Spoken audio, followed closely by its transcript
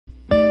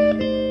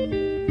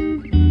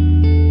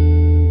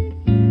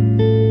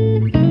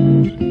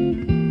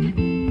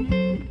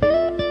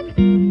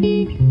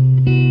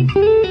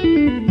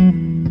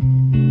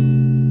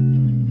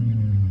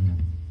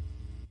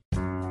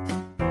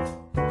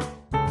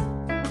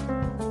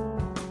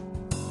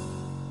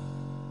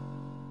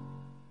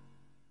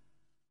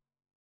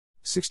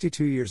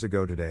62 years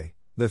ago today,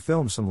 the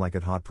film Some Like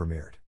It Hot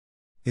premiered.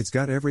 It's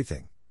got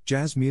everything: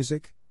 jazz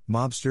music,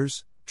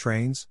 mobsters,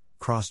 trains,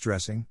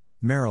 cross-dressing,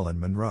 Marilyn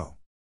Monroe.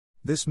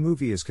 This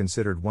movie is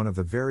considered one of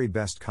the very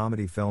best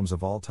comedy films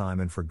of all time,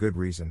 and for good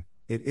reason.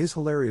 It is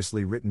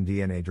hilariously written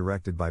and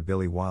directed by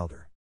Billy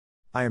Wilder.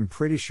 I am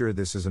pretty sure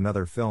this is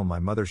another film my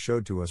mother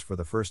showed to us for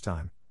the first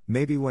time,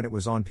 maybe when it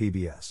was on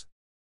PBS.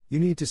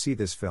 You need to see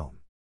this film.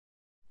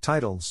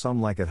 Titled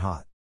Some Like It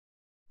Hot.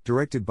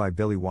 Directed by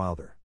Billy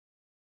Wilder.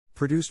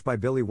 Produced by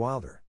Billy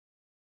Wilder.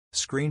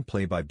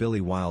 Screenplay by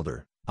Billy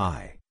Wilder,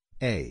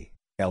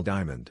 I.A.L.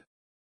 Diamond.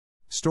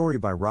 Story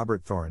by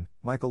Robert Thorne,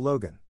 Michael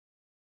Logan.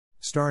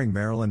 Starring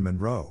Marilyn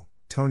Monroe,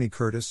 Tony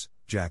Curtis,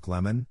 Jack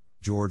Lemmon,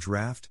 George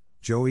Raft,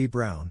 Joey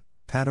Brown,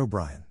 Pat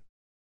O'Brien.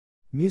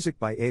 Music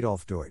by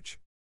Adolph Deutsch.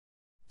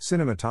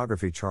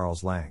 Cinematography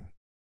Charles Lang.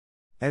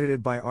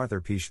 Edited by Arthur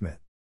P. Schmidt.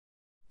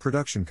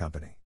 Production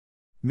Company: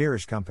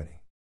 Mirisch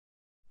Company.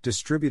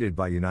 Distributed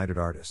by United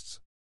Artists.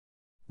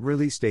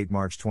 Release date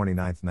March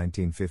 29,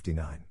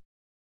 1959.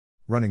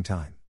 Running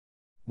time: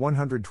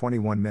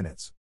 121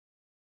 minutes.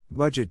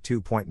 Budget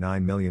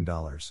 $2.9 million.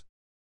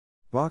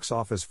 Box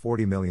office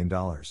 $40 million.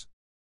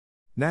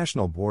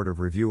 National Board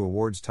of Review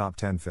Awards Top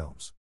 10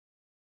 Films.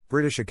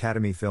 British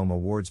Academy Film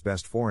Awards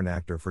Best Foreign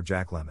Actor for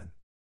Jack Lemmon.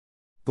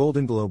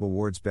 Golden Globe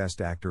Awards Best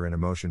Actor in a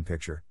Motion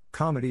Picture,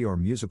 Comedy or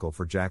Musical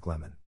for Jack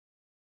Lemmon.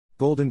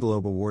 Golden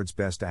Globe Awards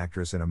Best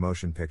Actress in a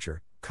Motion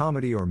Picture,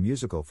 Comedy or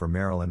Musical for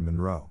Marilyn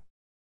Monroe.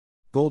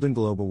 Golden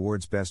Globe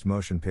Awards Best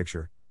Motion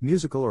Picture,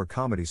 Musical or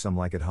Comedy Some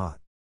Like It Hot.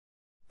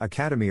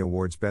 Academy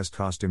Awards Best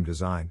Costume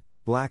Design,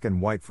 Black and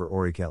White for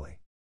Ori Kelly.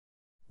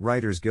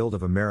 Writers Guild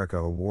of America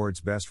Awards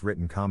Best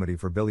Written Comedy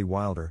for Billy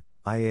Wilder,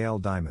 I.A.L.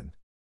 Diamond.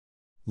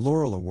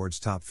 Laurel Awards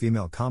Top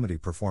Female Comedy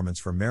Performance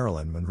for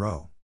Marilyn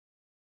Monroe.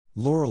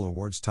 Laurel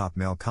Awards Top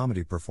Male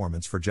Comedy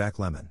Performance for Jack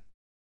Lemmon.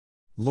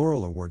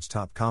 Laurel Awards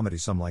Top Comedy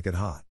Some Like It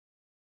Hot.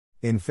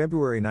 In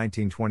February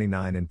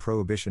 1929 in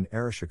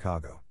Prohibition-era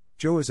Chicago,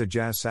 Joe is a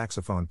jazz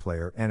saxophone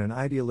player and an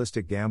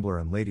idealistic gambler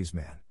and ladies'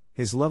 man.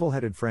 His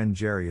level-headed friend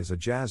Jerry is a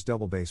jazz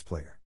double bass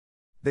player.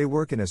 They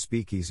work in a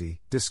speakeasy,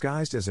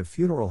 disguised as a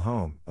funeral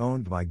home,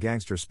 owned by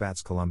gangster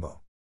Spats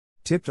Colombo.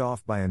 Tipped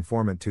off by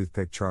informant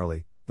Toothpick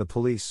Charlie, the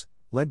police,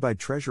 led by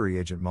Treasury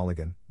Agent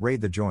Mulligan,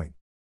 raid the joint.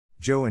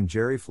 Joe and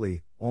Jerry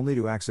flee, only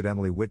to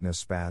accidentally witness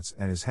Spats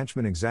and his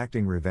henchmen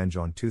exacting revenge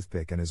on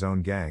Toothpick and his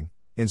own gang,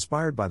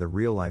 inspired by the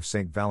real-life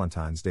St.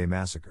 Valentine's Day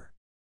massacre.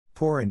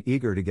 Poor and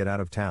eager to get out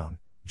of town,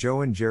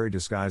 Joe and Jerry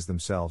disguise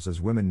themselves as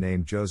women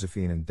named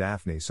Josephine and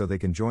Daphne so they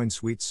can join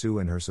Sweet Sue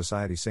and her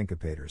Society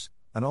Syncopators,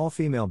 an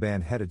all-female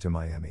band headed to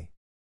Miami.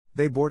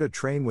 They board a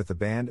train with the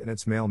band and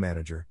its male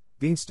manager,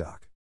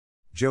 Beanstalk.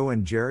 Joe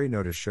and Jerry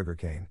notice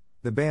Sugarcane,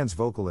 the band's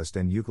vocalist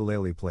and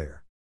ukulele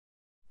player.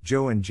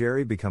 Joe and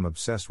Jerry become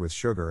obsessed with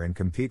Sugar and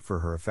compete for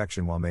her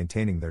affection while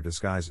maintaining their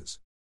disguises.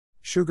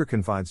 Sugar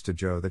confides to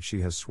Joe that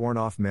she has sworn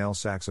off male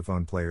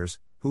saxophone players,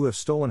 who have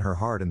stolen her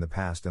heart in the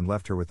past and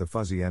left her with the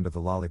fuzzy end of the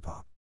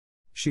lollipop.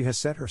 She has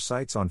set her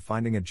sights on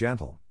finding a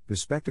gentle,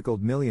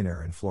 bespectacled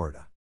millionaire in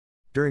Florida.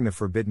 During the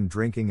forbidden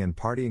drinking and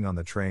partying on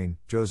the train,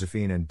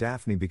 Josephine and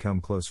Daphne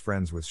become close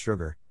friends with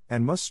Sugar,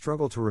 and must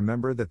struggle to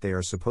remember that they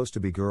are supposed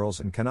to be girls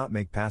and cannot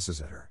make passes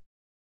at her.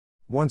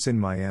 Once in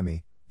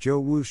Miami, Joe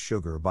woos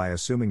Sugar by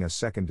assuming a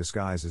second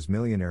disguise as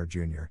Millionaire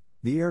Jr.,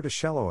 the heir to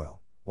Shell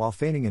Oil, while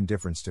feigning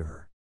indifference to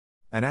her.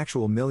 An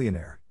actual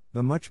millionaire,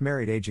 the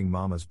much-married aging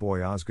mama's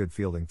boy Osgood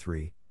Fielding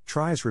III,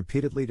 tries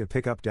repeatedly to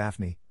pick up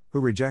Daphne, who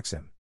rejects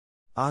him.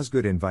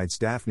 Osgood invites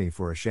Daphne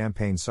for a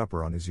champagne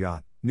supper on his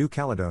yacht, New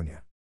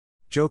Caledonia.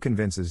 Joe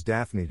convinces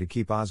Daphne to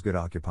keep Osgood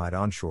occupied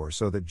on shore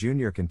so that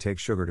Junior can take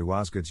Sugar to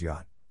Osgood's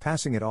yacht,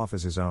 passing it off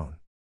as his own.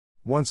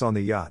 Once on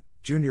the yacht,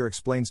 Junior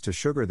explains to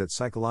Sugar that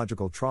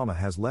psychological trauma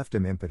has left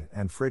him impotent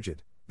and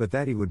frigid, but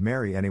that he would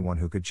marry anyone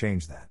who could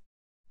change that.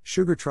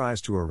 Sugar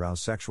tries to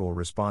arouse sexual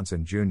response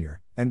in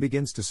Junior, and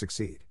begins to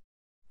succeed.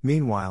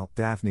 Meanwhile,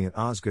 Daphne and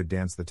Osgood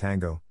dance the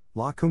tango,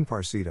 La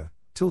Comparsita,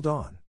 till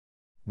dawn.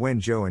 When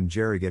Joe and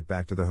Jerry get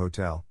back to the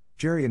hotel,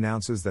 Jerry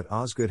announces that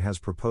Osgood has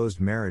proposed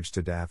marriage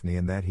to Daphne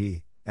and that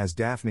he, as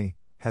Daphne,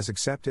 has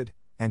accepted,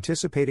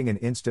 anticipating an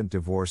instant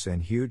divorce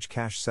and huge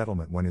cash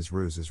settlement when his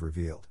ruse is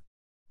revealed.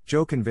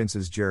 Joe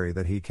convinces Jerry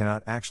that he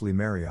cannot actually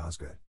marry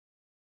Osgood.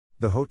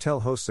 The hotel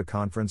hosts a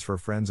conference for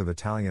Friends of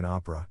Italian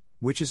Opera,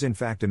 which is in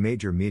fact a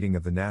major meeting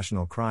of the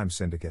National Crime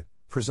Syndicate,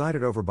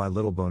 presided over by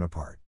Little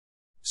Bonaparte.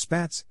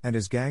 Spats and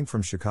his gang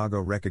from Chicago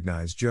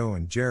recognize Joe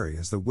and Jerry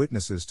as the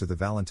witnesses to the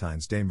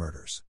Valentine's Day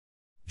murders.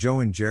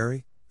 Joe and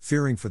Jerry,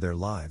 fearing for their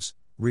lives,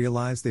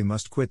 realize they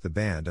must quit the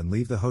band and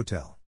leave the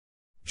hotel.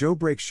 Joe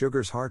breaks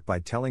Sugar's heart by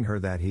telling her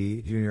that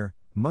he, Junior,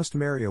 must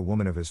marry a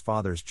woman of his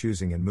father's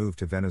choosing and move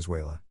to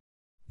Venezuela.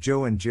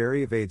 Joe and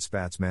Jerry evade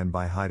Spats' men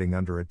by hiding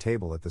under a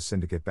table at the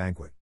syndicate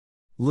banquet.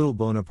 Little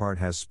Bonaparte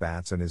has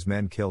Spats and his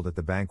men killed at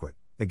the banquet.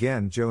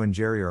 Again, Joe and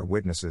Jerry are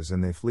witnesses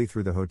and they flee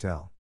through the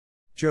hotel.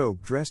 Joe,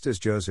 dressed as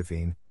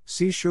Josephine,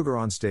 sees Sugar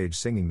on stage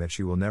singing that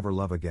she will never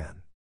love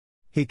again.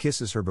 He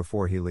kisses her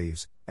before he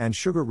leaves, and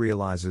Sugar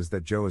realizes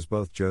that Joe is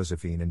both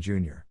Josephine and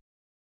Junior.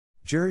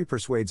 Jerry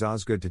persuades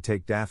Osgood to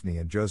take Daphne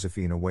and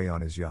Josephine away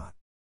on his yacht.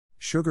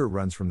 Sugar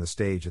runs from the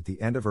stage at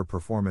the end of her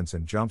performance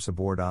and jumps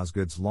aboard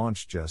Osgood's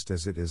launch just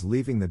as it is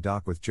leaving the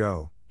dock with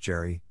Joe,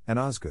 Jerry, and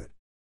Osgood.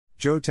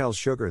 Joe tells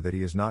Sugar that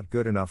he is not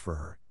good enough for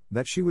her,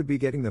 that she would be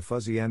getting the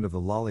fuzzy end of the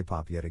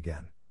lollipop yet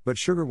again, but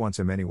Sugar wants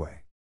him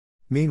anyway.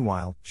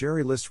 Meanwhile,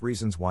 Jerry lists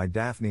reasons why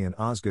Daphne and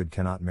Osgood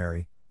cannot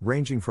marry,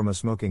 ranging from a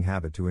smoking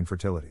habit to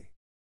infertility.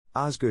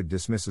 Osgood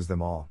dismisses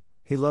them all.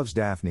 He loves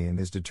Daphne and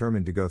is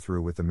determined to go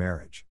through with the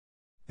marriage.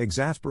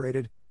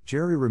 Exasperated,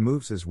 Jerry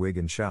removes his wig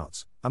and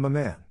shouts, "I'm a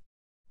man."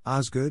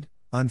 Osgood,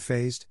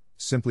 unfazed,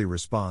 simply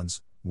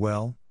responds,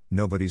 "Well,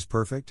 nobody's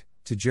perfect,"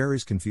 to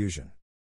Jerry's confusion.